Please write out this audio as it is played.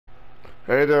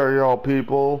Hey there, y'all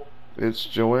people. It's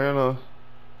Joanna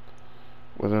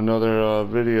with another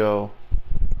video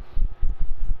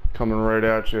coming right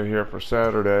at you here for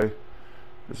Saturday.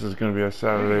 This is going to be a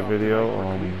Saturday video.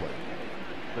 I'm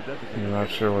not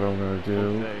sure what I'm going to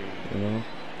do, you know?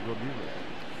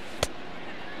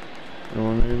 You know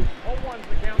what I mean?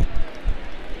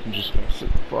 I'm just going to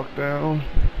sit the fuck down.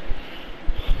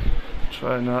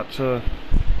 Try not to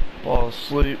fall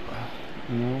asleep,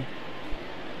 you know?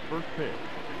 First pitch,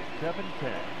 7-10.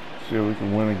 See if we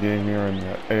can win a game here in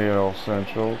the AL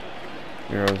Central.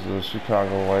 Here is the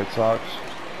Chicago White Sox.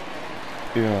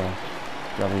 Yeah,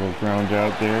 got a little ground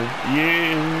out there.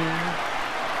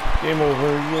 Yeah, game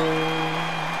over.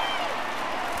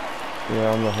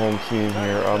 Yeah, I'm the home team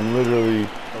here. I'm literally,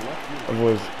 I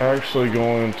was actually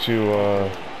going to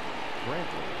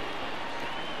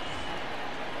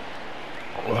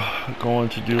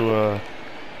do a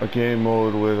game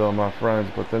mode with my friends,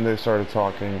 but then they started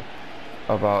talking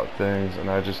about things, and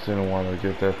I just didn't want to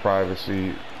get their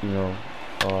privacy, you know,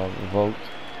 revoked.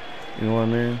 You know what I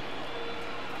mean?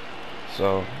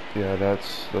 So yeah,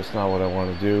 that's not what I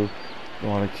want to do. I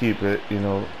want to keep it, you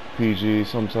know, PG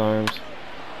sometimes.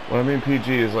 What I mean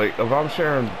PG is like if I'm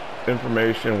sharing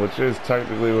information, which is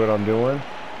technically what I'm doing,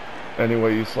 any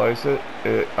way you slice it,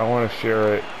 I want to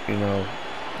share it, you know,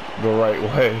 the right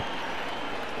way.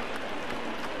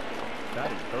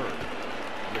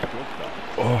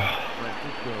 Oh.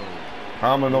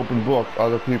 I'm an open book,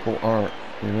 other people aren't,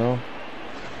 you know?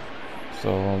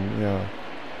 So, yeah.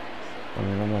 I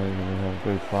mean, I'm not even gonna have a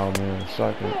big problem here in a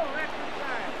second.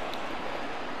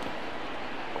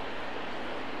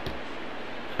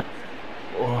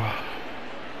 Oh.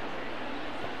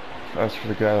 As for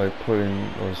the guy, like,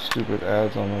 putting those stupid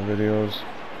ads on my videos,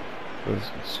 this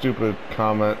stupid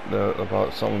comment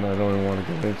about something I don't even want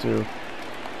to get into.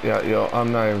 Yeah, yo,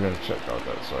 I'm not even gonna check out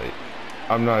that site.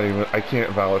 I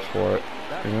can't vouch for it,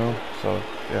 you know? So,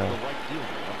 yeah.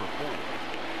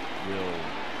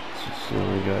 Let's see what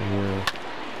we got here.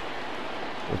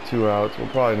 With 2 outs, we're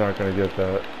probably not gonna get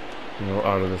that, you know,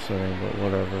 out of this inning, but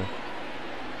whatever.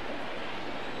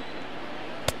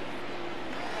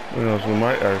 Who knows, we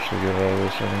might actually get out of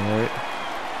this inning, right?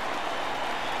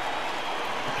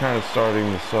 Kind of starting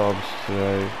the subs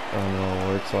today on the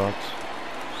White Sox.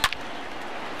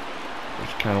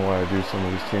 That's kind of why I do some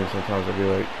of these teams. Sometimes I'll be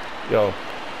like, yo,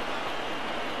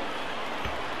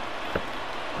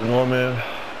 you know what, man?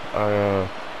 I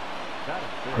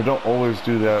don't always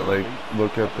do that, like,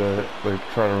 look at the, like,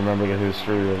 try to remember the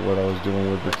history of what I was doing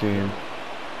with the team.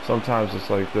 Sometimes it's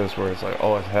like this, where it's like,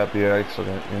 oh, it's a happy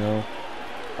accident, you know?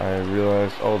 I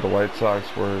realized, oh, the White Sox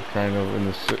were kind of in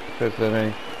the 5th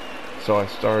inning, so I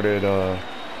started, you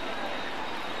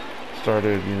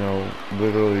know,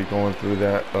 literally going through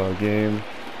that game.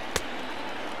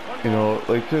 You know,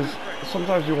 like, because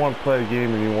sometimes you want to play a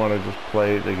game and you want to just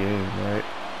play the game, right?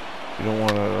 You don't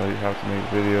want to, like, have to make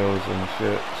videos and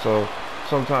shit. So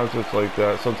sometimes it's like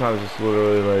that. Sometimes it's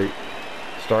literally like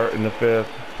start in the 5th,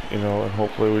 you know, and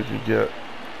hopefully we could get,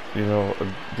 you know, a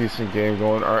decent game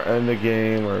going, or end the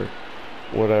game, or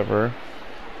whatever.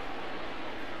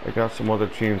 I got some other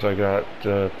teams I got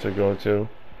to go to.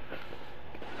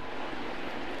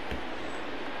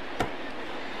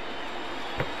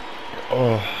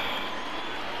 Oh.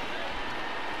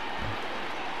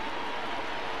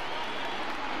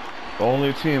 The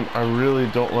only team I really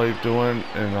don't like doing,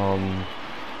 and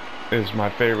is my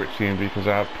favorite team, because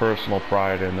I have personal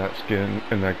pride in that game,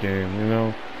 you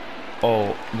know?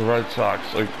 Oh, the Red Sox,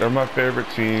 like, they're my favorite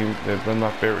team. They've been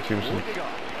my favorite team since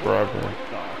forever.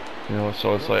 You know,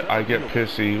 so it's like I get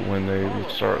pissy when they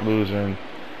start losing,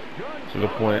 to the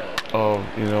point of,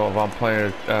 you know, if I'm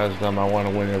playing as them, I want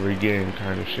to win every game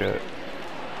kind of shit.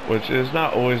 Which is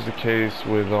not always the case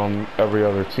with every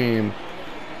other team.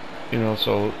 You know,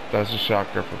 so that's a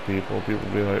shocker for people. People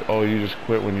be like, oh, you just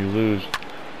quit when you lose.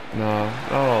 Nah,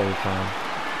 not all the time.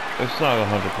 It's not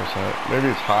 100%. Maybe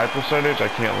it's high percentage, I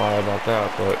can't lie about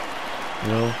that, but,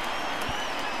 you know.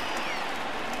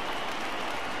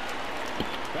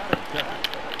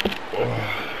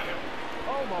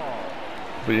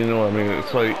 But you know what I mean,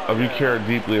 it's like, if you care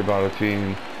deeply about a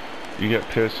team, you get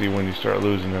pissy when you start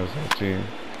losing as a team.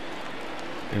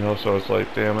 You know, so it's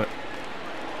like, damn it.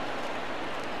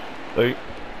 Like,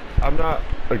 I'm not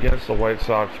against the White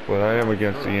Sox, but I am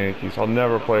against the Yankees. I'll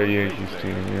never play a Yankees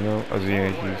team, you know, as a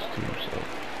Yankees team. So,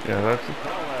 yeah,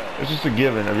 it's just a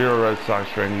given. If you're a Red Sox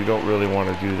fan, you don't really want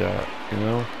to do that, you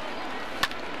know?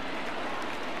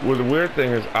 Well, the weird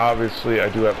thing is, obviously, I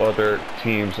do have other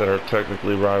teams that are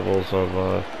technically rivals of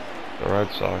the Red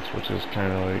Sox, which is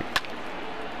kind of like,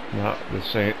 not the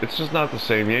same. It's just not the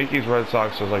same. Yankees, Red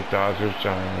Sox is like Dodgers,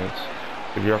 Giants.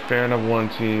 If you're a fan of one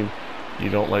team, you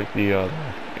don't like the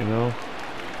other, you know?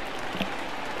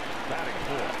 Batting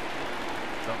fourth,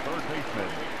 the third baseman,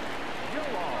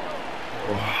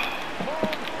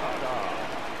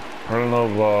 I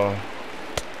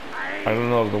don't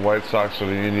know if the White Sox or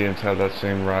the Indians have that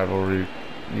same rivalry,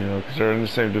 you know, because they're in the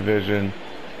same division.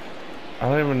 I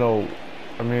don't even know.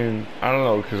 I mean, I don't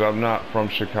know, because I'm not from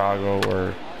Chicago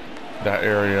or that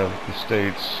area of the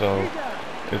states, so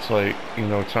it's like, you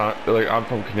know, like I'm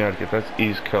from Connecticut. That's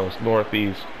East Coast,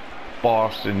 Northeast,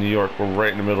 Boston, New York. We're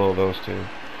right in the middle of those two.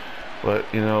 But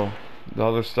you know, the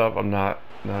other stuff I'm not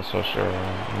so sure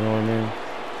on. You know what I mean?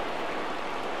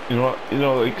 You know what? You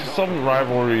know, like some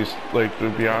rivalries, like to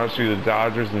be honest with you, the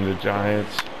Dodgers and the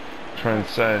Giants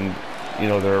transcend, you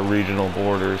know, their regional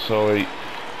borders. So like,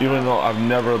 even though I've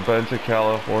never been to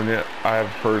California, I've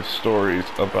heard stories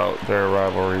about their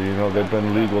rivalry. You know, they've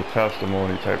been legal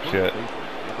testimony type shit.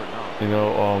 You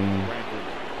know,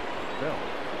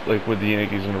 like with the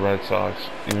Yankees and the Red Sox.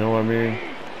 You know what I mean?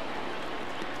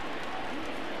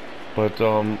 But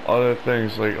other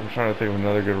things, like I'm trying to think of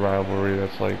another good rivalry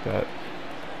that's like that.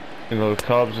 You know, the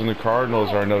Cubs and the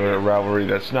Cardinals are another rivalry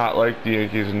that's not like the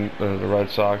Yankees and the Red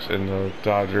Sox and the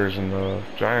Dodgers and the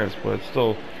Giants, but it's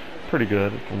still pretty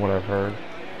good from what I've heard.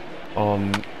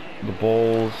 The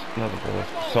Bulls, not the Bulls,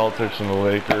 the Celtics and the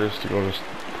Lakers to go to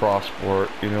cross sport,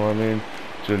 you know what I mean?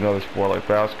 To another sport like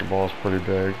basketball is pretty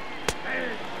big,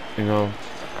 you know.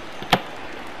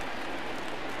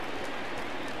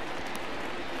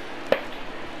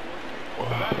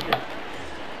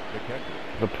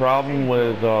 The problem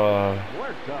with the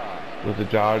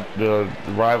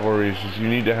rivalries is you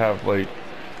need to have, like,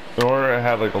 in order to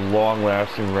have like a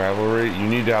long-lasting rivalry, you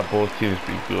need to have both teams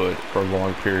be good for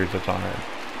long periods of time.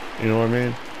 You know what I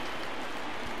mean?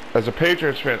 As a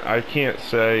Patriots fan, I can't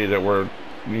say that we're,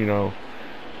 you know,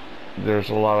 there's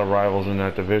a lot of rivals in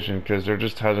that division because there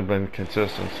just hasn't been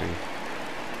consistency.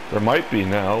 There might be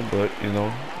now, but you know,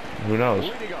 who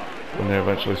knows when they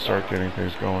eventually start getting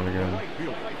things going again.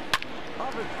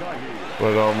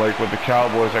 But like with the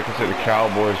Cowboys, I can say the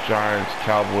Cowboys, Giants,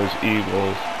 Cowboys,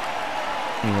 Eagles,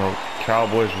 you know,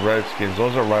 Cowboys, Redskins,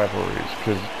 those are rivalries.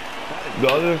 Because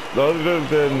other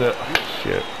than the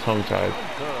tongue-tied,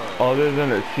 other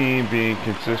than a team being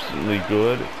consistently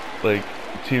good, like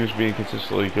teams being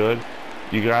consistently good,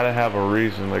 you gotta have a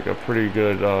reason, like a pretty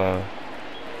good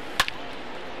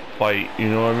fight. You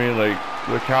know what I mean? Like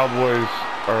the Cowboys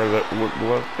are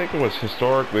I think it was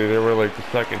historically they were like the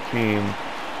second team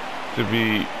to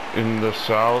be in the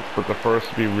South, but the first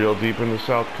to be real deep in the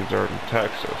South because they're in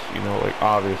Texas, you know, like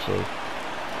obviously.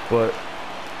 But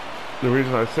the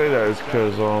reason I say that is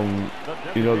because,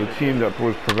 you know, the team that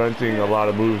was preventing a lot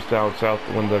of moves down south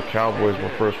when the Cowboys were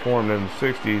first formed in the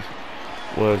 60s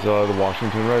was the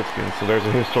Washington Redskins, so there's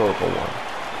a historical one.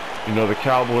 You know, the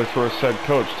Cowboys' first head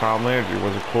coach, Tom Landry,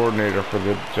 was a coordinator for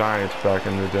the Giants back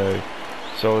in the day.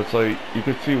 So it's like, you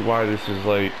could see why this is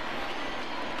like,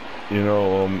 you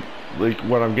know, like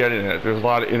what I'm getting at. There's a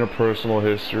lot of interpersonal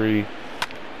history,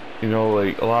 you know,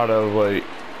 like a lot of like,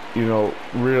 you know,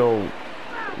 real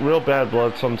bad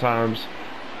blood sometimes.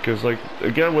 Because like,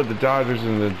 again, with the Dodgers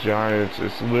and the Giants,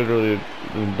 it's literally,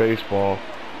 in baseball,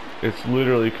 it's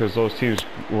literally because those teams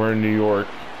were in New York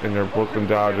and they're Brooklyn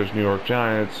Dodgers, New York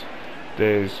Giants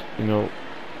days, you know.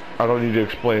 I don't need to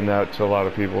explain that to a lot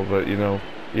of people, but you know,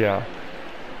 yeah.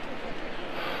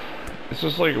 It's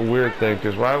just like a weird thing,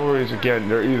 because rivalries, again,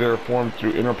 they're either formed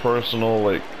through interpersonal,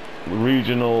 like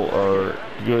regional or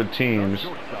good teams,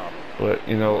 but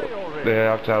you know, they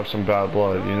have to have some bad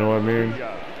blood, you know what I mean?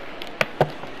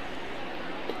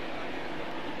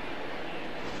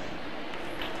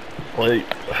 Like,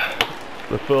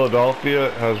 the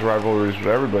Philadelphia has rivalries with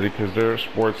everybody because their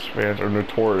sports fans are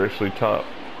notoriously tough.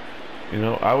 You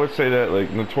know, I would say that,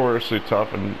 like, notoriously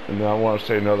tough, and I want to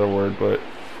say another word, but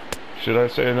should I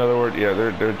say another word? Yeah,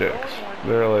 they're dicks.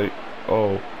 They're like,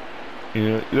 oh, you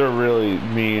know, they're really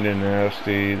mean and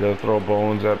nasty. They'll throw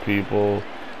bones at people.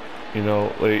 You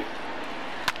know, like,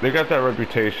 they got that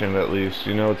reputation at least,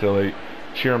 you know, to like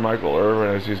cheer Michael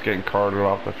Irvin as he's getting carted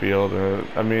off the field.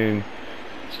 I mean,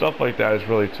 stuff like that is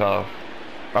really tough.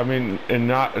 I mean, and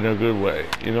not in a good way.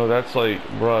 You know, that's like,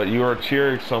 bruh, you are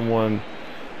cheering someone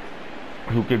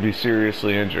who could be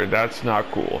seriously injured. That's not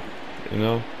cool, you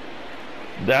know?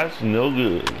 That's no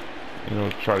good. You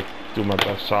know, try to do my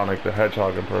best Sonic the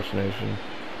Hedgehog impersonation.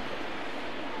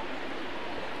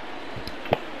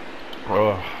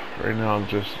 Oh, right now I'm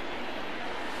just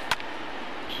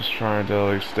trying to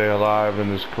like stay alive in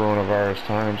this coronavirus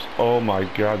times. Oh my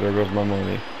god, there goes my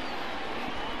money.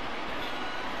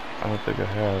 I don't think I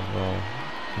have,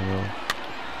 you know.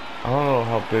 I don't know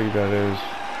how big that is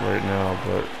right now,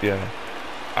 but yeah.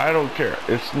 I don't care.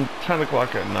 It's 10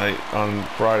 o'clock at night on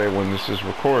Friday when this is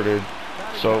recorded.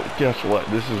 So guess what?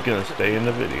 This is going to stay in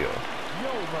the video.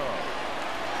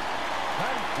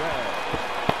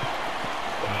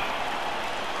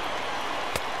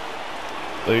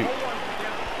 Like,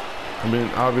 I mean,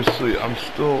 obviously, I'm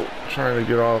still trying to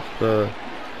get off the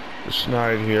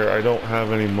schneid here. I don't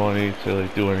have any money to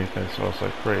like do anything, so it's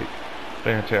like, great,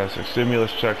 fantastic.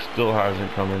 Stimulus check still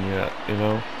hasn't come in yet, you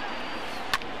know.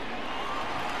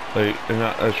 Like, and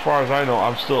as far as I know,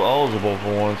 I'm still eligible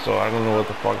for one, so I don't know what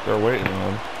the fuck they're waiting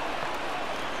on.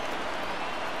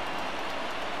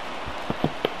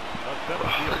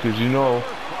 Because you know,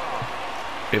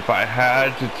 if I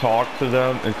had to talk to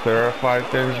them and clarify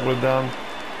things with them,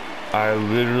 I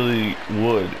literally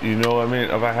would. You know what I mean?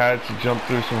 If I had to jump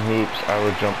through some hoops, I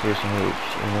would jump through some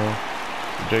hoops, you know?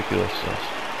 Ridiculousness.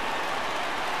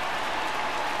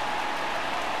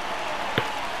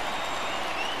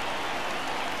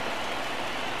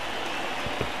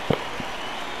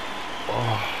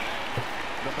 Oh.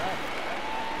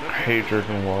 I hate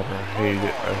drinking water. I hate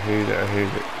it. I hate it. I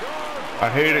hate it. I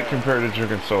hate it compared to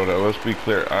drinking soda. Let's be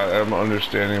clear. I'm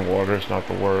understanding water is not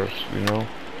the worst, you know?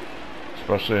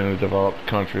 Especially in a developed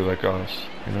country like us.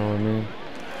 You know what I mean?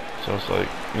 So it's like,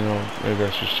 you know, maybe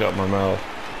I should shut my mouth.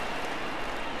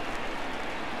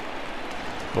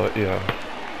 But yeah.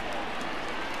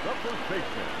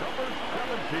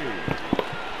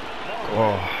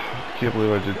 Oh, I can't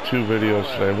believe I did 2 videos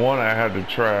today. One I had to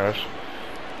trash.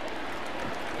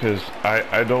 Because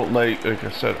I don't like I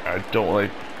said, I don't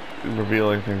like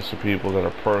revealing things to people that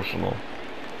are personal.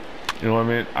 You know what I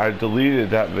mean? I deleted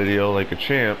that video like a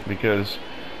champ because,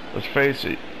 let's face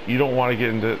it, you don't want to get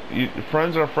into...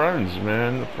 friends are friends,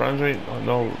 man. Friends ain't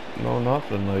no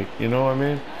nothing. Like, you know what I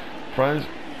mean? Friends...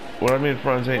 What I mean,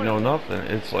 friends ain't no nothing.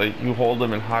 It's like you hold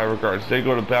them in high regards. They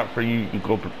go to bat for you, you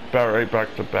go right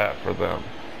back to bat for them.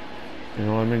 You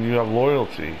know what I mean? You have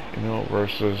loyalty, you know,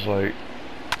 versus like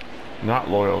not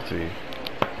loyalty.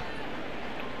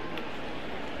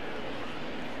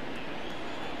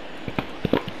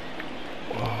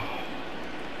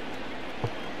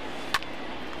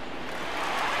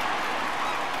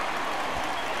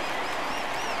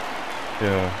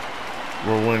 Yeah,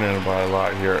 we're winning by a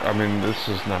lot here. I mean, this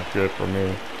is not good for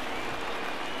me.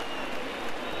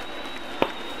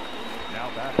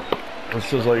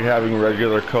 This is like having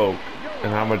regular Coke,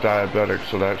 and I'm a diabetic,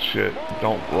 so that shit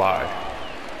don't lie.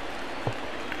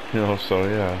 You know, so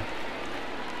yeah.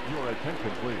 Your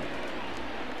attention, please.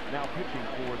 Now pitching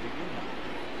for the Indians,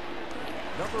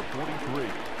 number 43,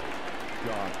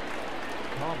 John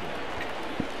Tomlin.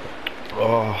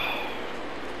 Oh.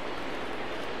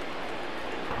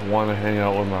 I want to hang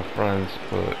out with my friends,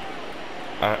 but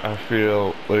I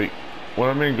feel like when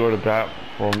I mean go to bat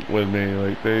with me,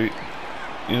 like they,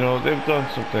 you know, they've done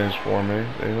some things for me.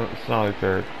 It's not like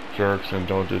they're jerks and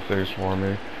don't do things for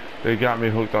me. They got me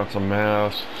hooked on some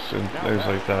masks and things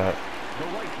like that.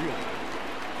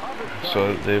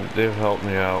 So they've helped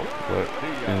me out, but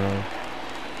you know.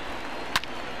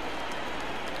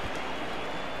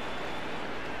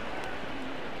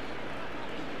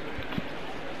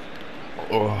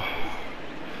 Oh.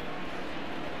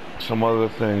 Some other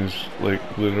things, like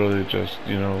literally just,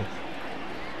 you know,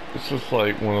 it's just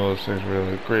like one of those things where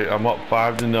like, great, I'm up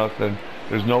 5-0.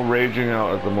 There's no raging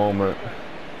out at the moment.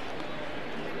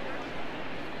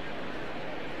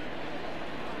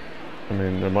 I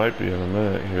mean, there might be in a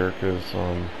minute here, because,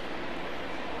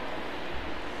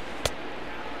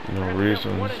 you know,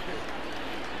 reasons.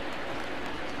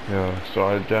 Yeah, so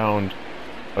I downed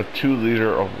a 2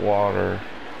 liter of water.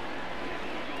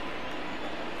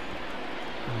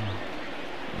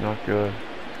 Not good.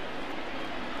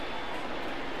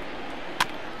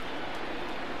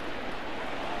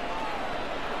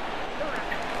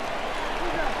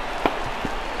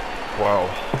 Wow.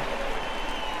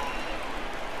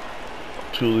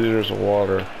 2 liters of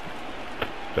water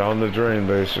down the drain,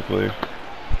 basically.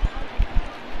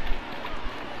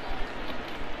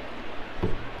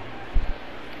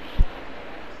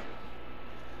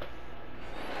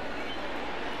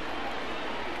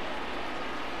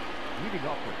 Leading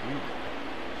off for Cleveland,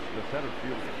 the center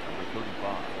fielder, number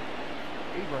 35,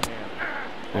 Abraham.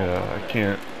 Yeah, I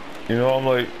can't. You know,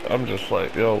 I'm just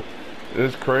like, yo,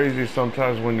 it's crazy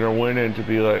sometimes when you're winning to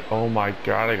be like, oh my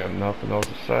god, I got nothing else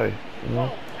to say. You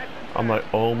know? I'm like,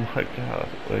 oh my god,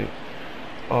 like,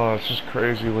 oh, it's just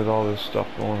crazy with all this stuff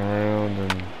going around,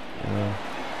 and you know.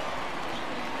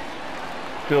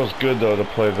 Feels good though to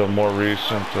play the more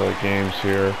recent games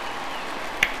here.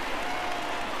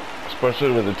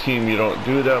 especially with a team you don't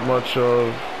do that much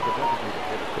of.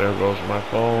 There goes my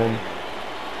phone.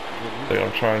 Like,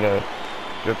 I'm trying to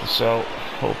get this out.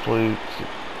 Hopefully,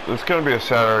 it's gonna be a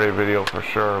Saturday video for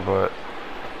sure, but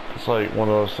it's like one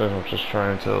of those things I'm just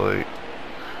trying to, like,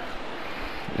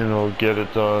 you know, get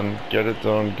it done, get it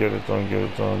done, get it done, get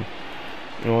it done.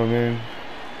 You know what I mean?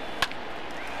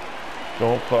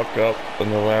 Don't fuck up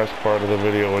in the last part of the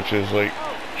video, which is like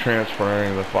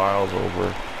transferring the files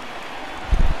over.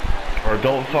 Or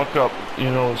don't fuck up, you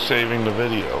know, saving the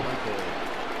video.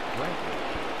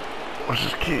 Which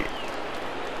is key.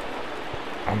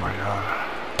 Oh my god.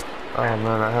 Oh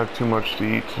man, I had too much to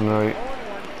eat tonight.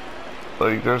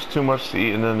 Like, there's too much to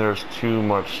eat and then there's too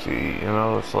much to eat, you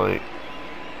know? It's like,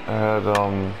 I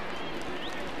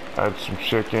had some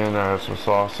chicken, I had some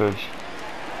sausage.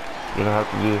 I'm gonna have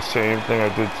to do the same thing I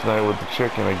did tonight with the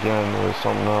chicken again with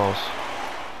something else.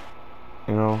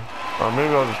 You know? Or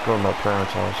maybe I'll just go to my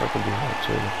parents' house. I could do that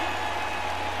too.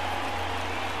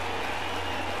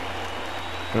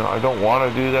 You know, I don't want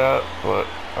to do that, but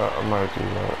I might do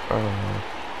that. I don't know.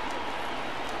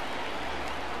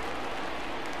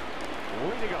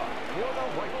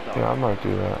 Yeah, I might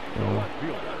do that. You know?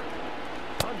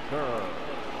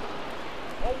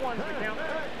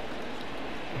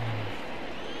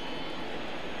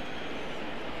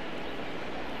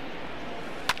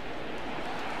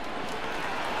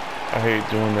 I hate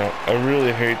doing that. I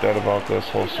really hate that about this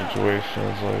whole situation.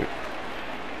 It's like,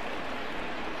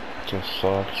 it just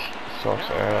sucks. It sucks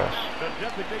ass.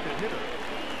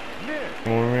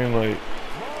 You know what I mean? Like,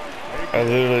 I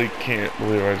literally can't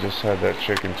believe I just had that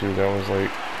chicken too. That was like,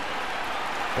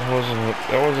 that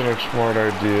wasn't a smart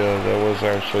idea. That was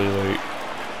actually like,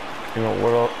 you know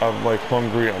what else? I'm like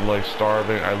hungry. I'm like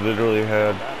starving. I literally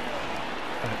had,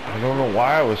 I don't know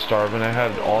why I was starving. I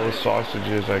had all the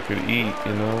sausages I could eat,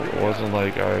 you know? It wasn't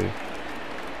like you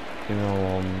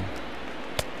know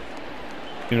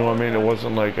what I mean? It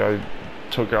wasn't like I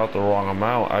took out the wrong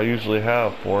amount. I usually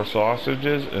have 4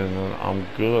 sausages and then I'm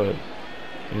good.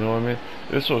 You know what I mean?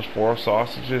 This was 4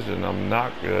 sausages and I'm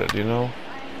not good, you know?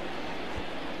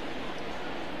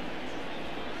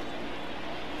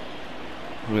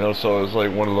 You know, so it's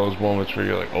like one of those moments where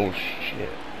you're like, oh shit,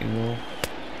 you know?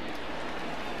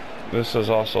 This is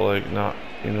also like not,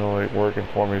 you know, like working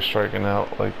for me, striking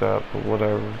out like that, but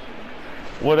whatever.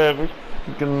 Whatever.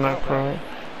 I'm gonna not cry.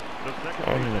 I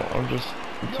don't know, I'm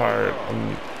tired.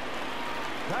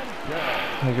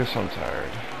 I guess I'm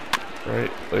tired.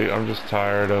 Right? Like, I'm just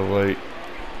tired of like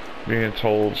being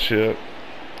told shit.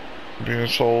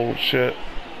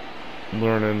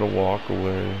 Learning to walk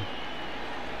away.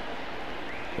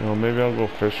 You know, maybe I'll go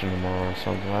fishing tomorrow or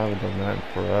something. I haven't done that in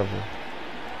forever.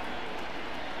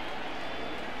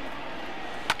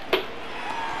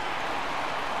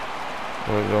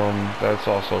 But that's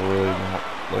also really not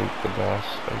like the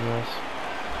best, I guess.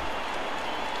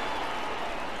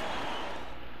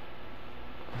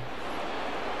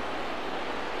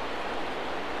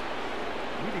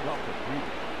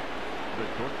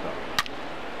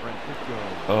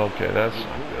 Okay, that's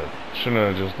not good. Shouldn't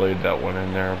have just laid that one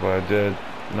in there, but I did.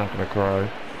 I'm not gonna cry.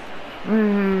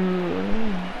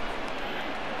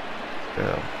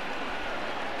 Yeah.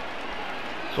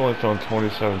 It's only thrown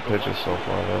 27 pitches so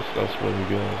far. That's really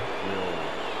good.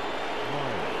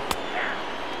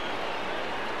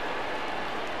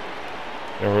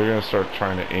 Yeah, we're gonna start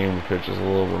trying to aim the pitches a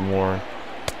little bit more.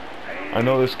 I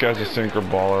know this guy's a sinker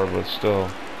baller, but still.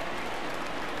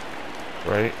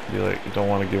 Right? You don't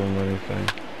want to give him anything.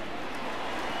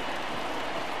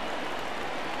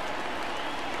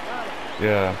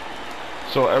 Yeah.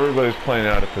 So everybody's playing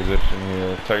out of position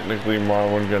here. Technically,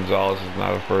 Marwin Gonzalez is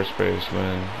not a first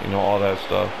baseman. You know, all that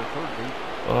stuff.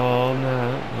 Oh,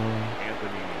 no.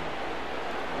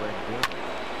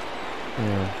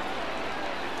 Yeah.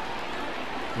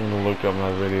 I'm gonna look up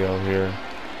my video here.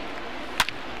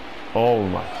 Oh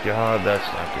my god, that's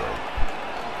not good.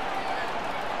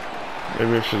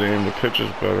 Maybe I should aim the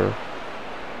pitches better.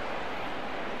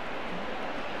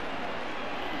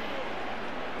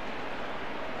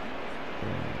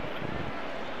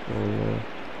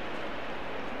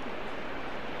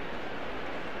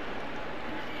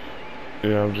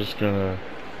 Yeah, I'm just gonna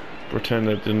pretend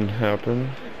that didn't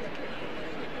happen.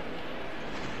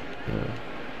 Yeah.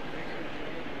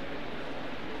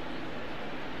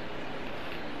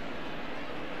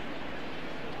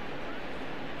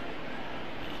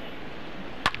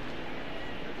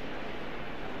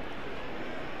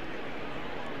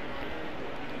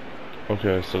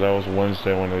 Okay, so that was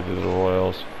Wednesday when I did the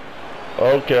Royals.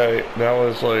 Okay, that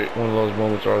was like one of those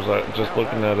moments where I was like just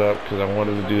looking that up because I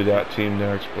wanted to do that team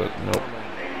next, but nope.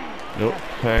 Nope,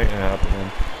 ain't happening.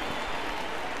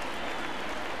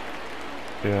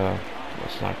 Yeah,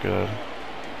 that's not good.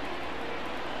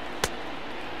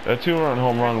 That 2-run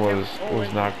home run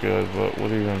was not good, but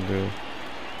what are you gonna do?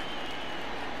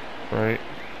 Right?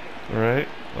 Right?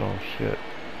 Oh shit.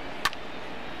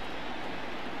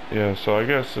 Yeah, so I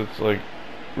guess it's like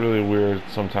really weird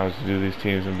sometimes to do these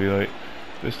teams and be like,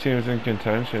 this team's in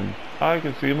contention. I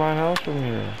can see my house from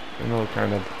here. You know,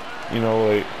 kind of, you know,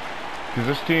 like, because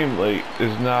this team, like,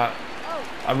 is not,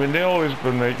 I mean, they've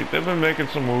been making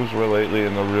some moves lately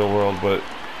in the real world, but,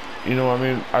 you know, I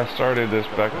mean, I started this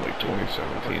back in like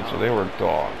 2017, so they were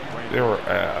dog. They were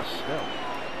ass.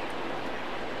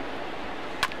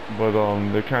 But,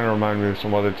 they kind of remind me of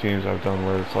some other teams I've done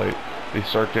where it's like, they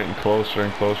start getting closer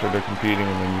and closer to competing,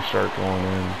 and then you start going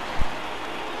in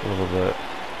a little bit.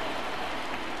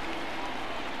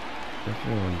 Is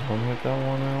anyone done hit that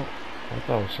one out? I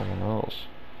thought it was someone else.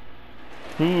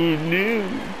 Who knew?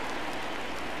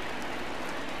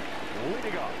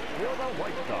 Leading up for the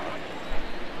White Sox,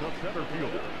 the center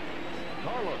fielder,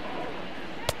 Carlos.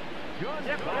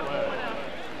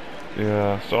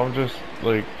 Yeah, so I'm just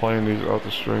like playing these out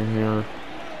the string here.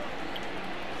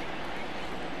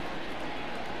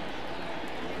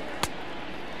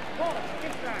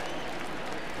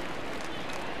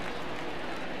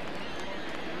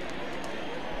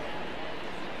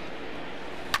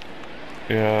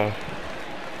 Yeah.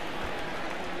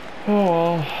 Oh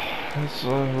well, it's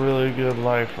a really good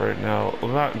life right now.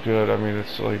 Well, not good, I mean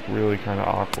it's like really kind of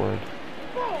awkward.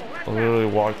 I literally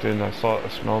walked in, I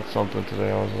smelled something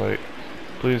today. I was like,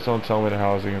 please don't tell me the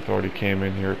housing authority came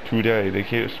in here today. They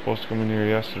were supposed to come in here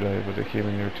yesterday, but they came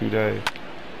in here today.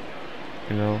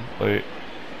 You know, like,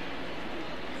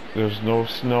 there's no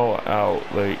snow out.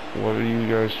 Like, what are you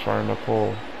guys trying to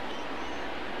pull?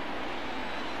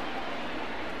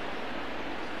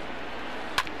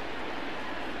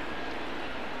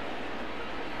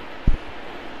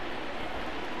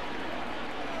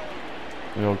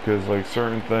 You know, because like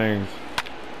certain things,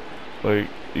 like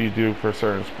you do for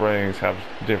certain sprayings, have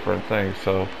different things.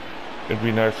 So it'd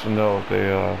be nice to know if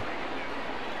they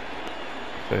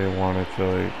wanted to,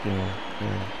 like, you know.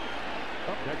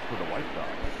 Up next for the White Sox,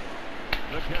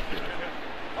 the catcher,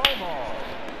 Omar.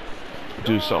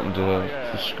 Do something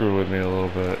to screw with me a little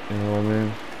bit. You know what I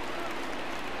mean?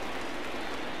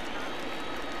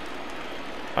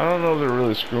 I don't know if they're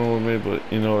really screwing with me, but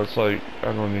you know, it's like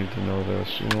I don't need to know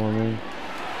this. You know what I mean?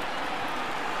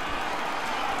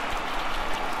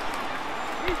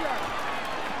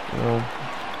 You know?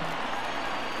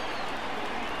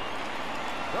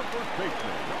 The first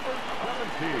baseman, number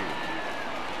 17,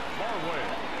 Marwin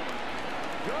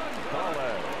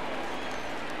Gonzalez.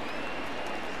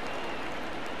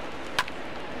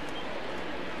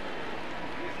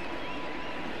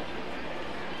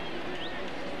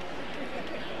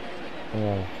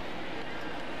 Oh.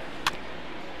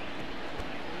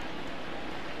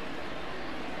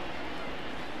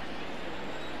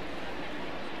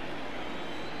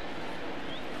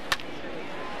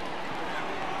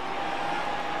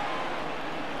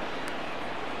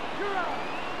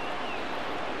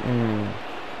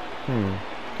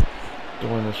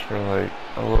 Doing this for like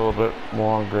a little bit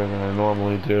longer than I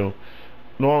normally do.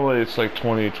 Normally it's like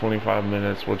 20-25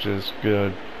 minutes, which is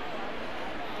good.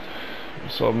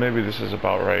 So maybe this is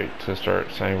about right to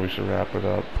start saying we should wrap it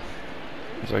up.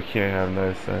 Because I can't have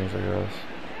nice things, I guess.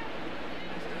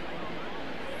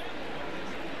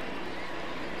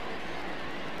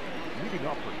 Leading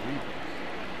off for Cleveland,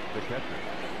 the catcher,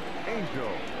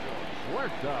 Angel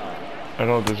Huerta. I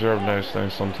don't deserve nice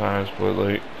things sometimes, but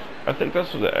like, I think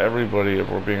that's what everybody, if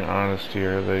we're being honest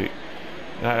here,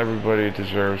 not everybody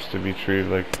deserves to be treated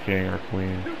like a king or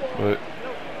queen. But,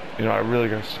 you know, I really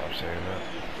gotta stop saying that.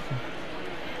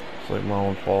 It's like my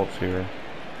own faults here.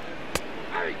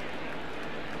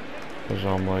 Because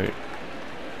I'm like,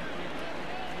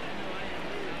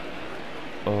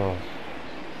 ugh.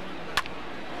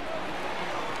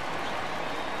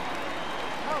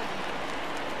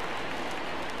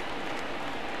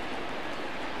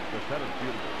 The center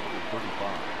fielder,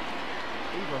 35,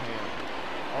 Abraham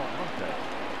Almonte.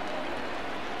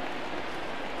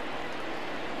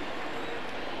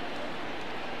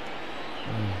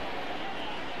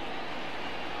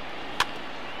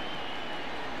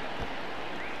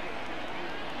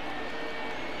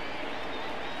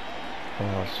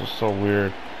 Oh, it's just so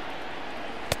weird.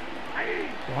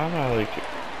 Why am I like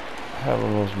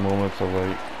having those moments of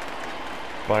like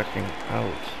blacking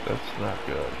out? That's not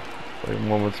good. Like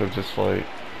moments of just like,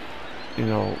 you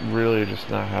know, really just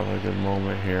not having a good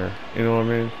moment here. You know what I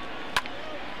mean?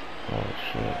 Oh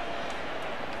shit.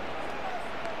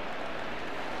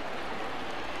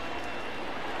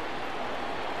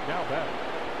 Now back,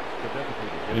 the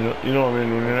You know what I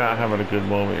mean? When you're not having a good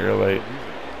moment, you're like,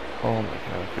 oh my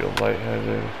god, I feel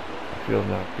lightheaded. I feel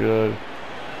not good.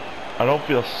 I don't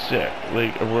feel sick.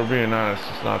 Like, if we're being honest,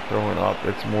 it's not throwing up.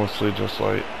 It's mostly just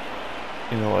like,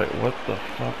 you know, like, what the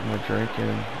fuck am I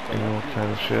drinking? You know,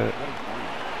 kind of shit.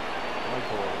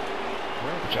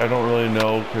 Which I don't really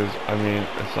know, because, I mean,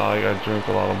 it's not like I drink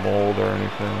a lot of mold or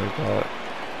anything like that.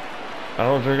 I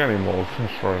don't drink any mold,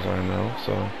 as far as I know,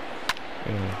 so,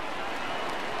 yeah.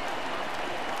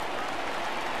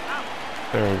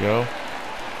 There we go.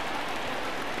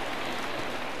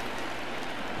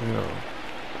 No.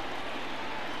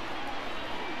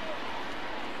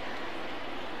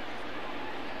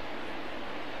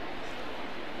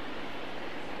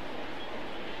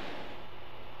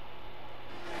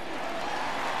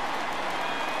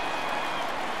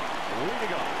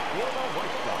 Leading up for the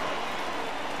White Sox,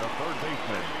 the third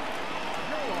baseman,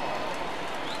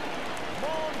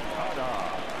 Moncada.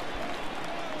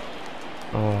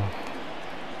 Oh.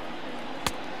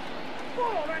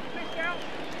 Oh, that's big out.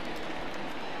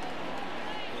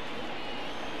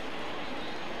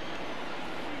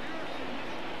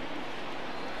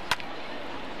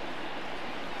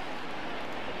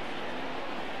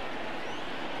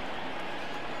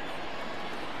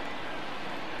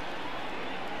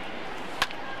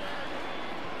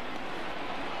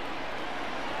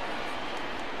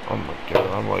 Oh my god,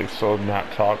 I'm like so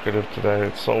not talkative today.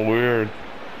 It's so weird.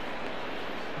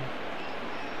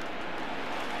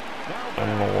 I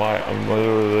don't know why. I'm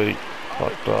literally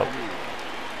fucked up.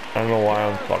 I don't know why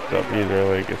I'm fucked up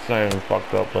either. Like, it's not even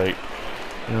fucked up. Like,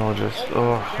 you know, just a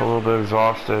little bit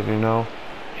exhausted, you know.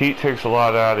 Heat takes a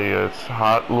lot out of you. It's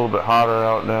hot, a little bit hotter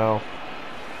out now.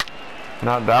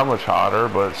 Not that much hotter,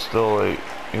 but it's still like,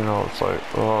 you know, it's like,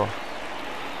 oh.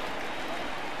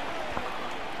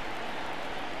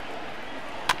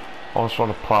 I just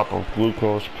want to pop a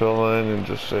glucose pill in and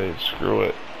just say, screw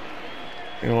it.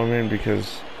 You know what I mean?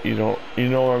 Because you know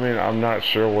what I mean? I'm not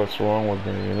sure what's wrong with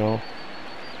me, you know?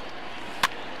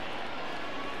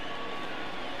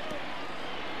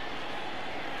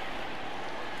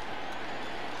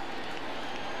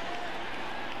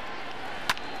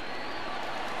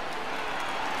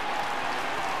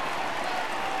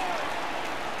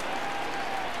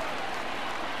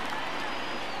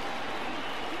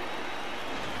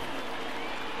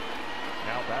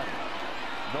 Now back,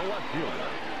 the left fielder,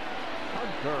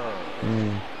 Hunter.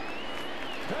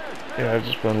 Yeah, I've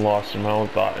just been lost in my own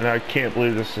thought, and I can't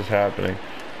believe this is happening.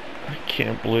 I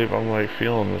can't believe I'm like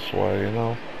feeling this way, you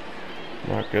know?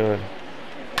 Not good.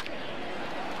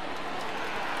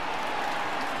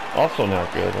 Also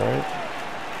not good, right?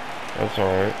 That's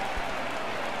alright.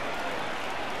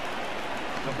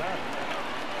 The batter,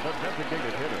 the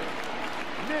designated hitter,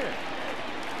 Nick.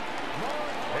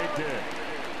 Hey, Dick.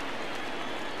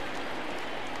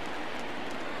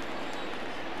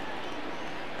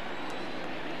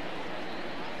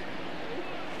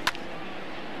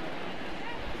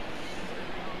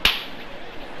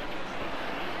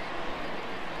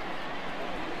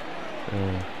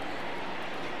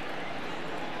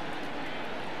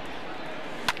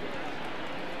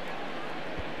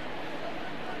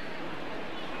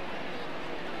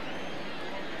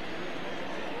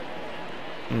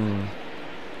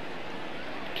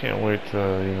 Can't wait to,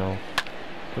 you know,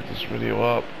 put this video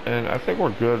up. And I think we're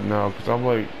good now, because I'm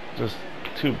like just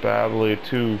too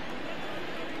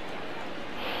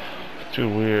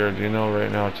weird, you know,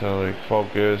 right now to like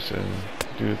focus and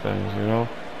do things, you know.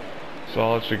 So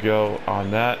I'll let you go on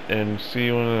that, and see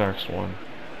you in the next one.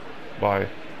 Bye.